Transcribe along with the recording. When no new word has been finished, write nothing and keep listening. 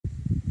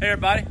Hey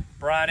everybody,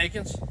 Brian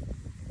Akins.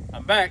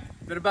 I'm back.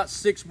 Been about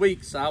 6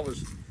 weeks. I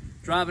was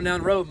driving down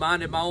the road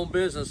minding my own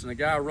business and a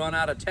guy run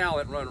out of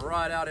talent, run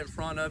right out in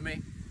front of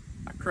me.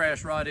 I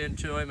crashed right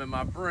into him in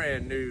my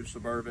brand new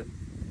Suburban.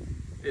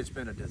 It's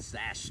been a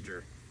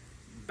disaster.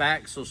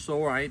 Back so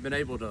sore, I ain't been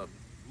able to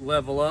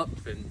level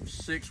up in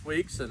 6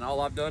 weeks, and all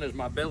I've done is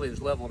my belly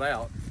is leveled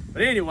out.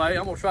 But anyway,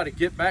 I'm gonna try to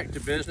get back to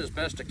business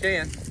best I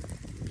can.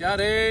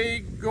 Got a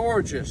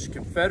gorgeous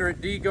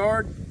Confederate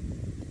D-guard.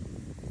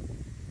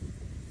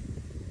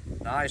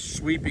 Nice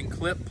sweeping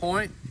clip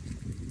point.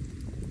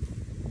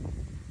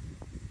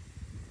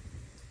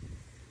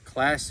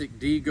 Classic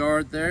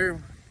D-guard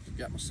there.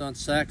 Got my son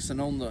Saxon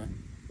on the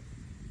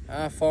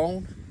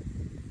iPhone.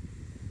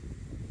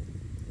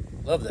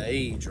 Love the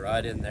age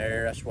right in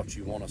there. That's what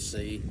you want to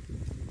see.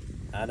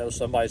 I know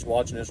somebody's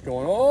watching this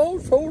going, oh,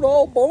 sold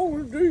all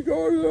bones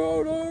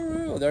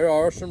D-guards. There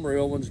are some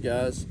real ones,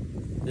 guys.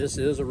 This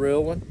is a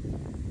real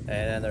one.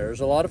 And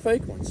there's a lot of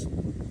fake ones.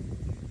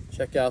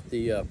 Check out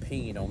the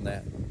peen on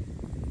that.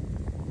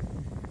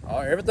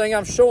 Everything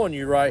I'm showing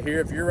you right here,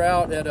 if you're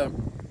out at a,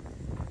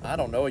 I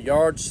don't know, a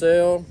yard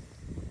sale,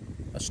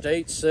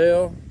 estate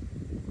sale,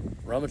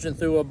 rummaging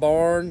through a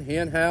barn,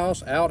 hen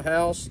house,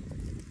 outhouse,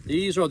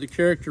 these are the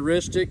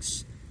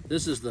characteristics.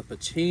 This is the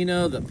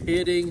patina, the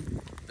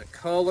pitting, the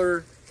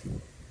color,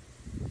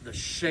 the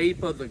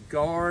shape of the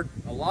guard.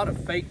 A lot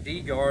of fake D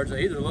guards,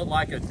 they either look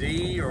like a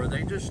D or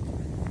they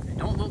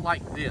don't look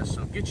like this.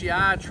 So get your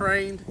eye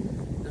trained.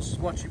 This is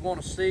what you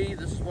want to see.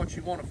 This is what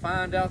you want to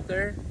find out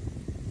there.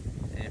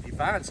 And if you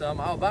find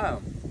some, I'll buy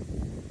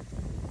them.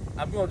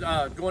 I'm going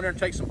to go in there and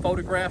take some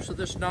photographs of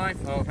this knife.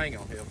 Oh, hang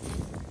on here.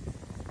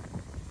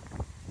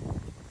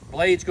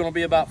 Blade's going to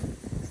be about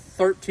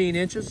 13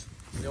 inches.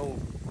 The old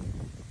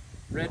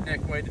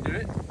redneck way to do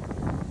it.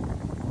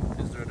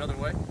 Is there another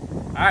way?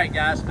 All right,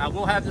 guys. I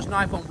will have this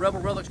knife on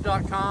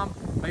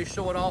rebelrelics.com. May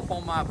show it off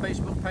on my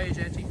Facebook page,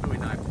 Antique Bowie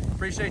Knife.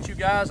 Appreciate you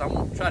guys. I'm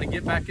going to try to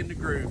get back in the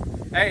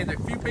groove. Hey, the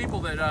few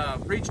people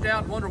that reached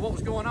out and wondered what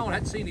was going on,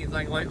 hadn't seen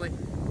anything lately.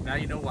 Now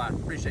you know why.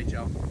 Appreciate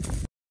y'all.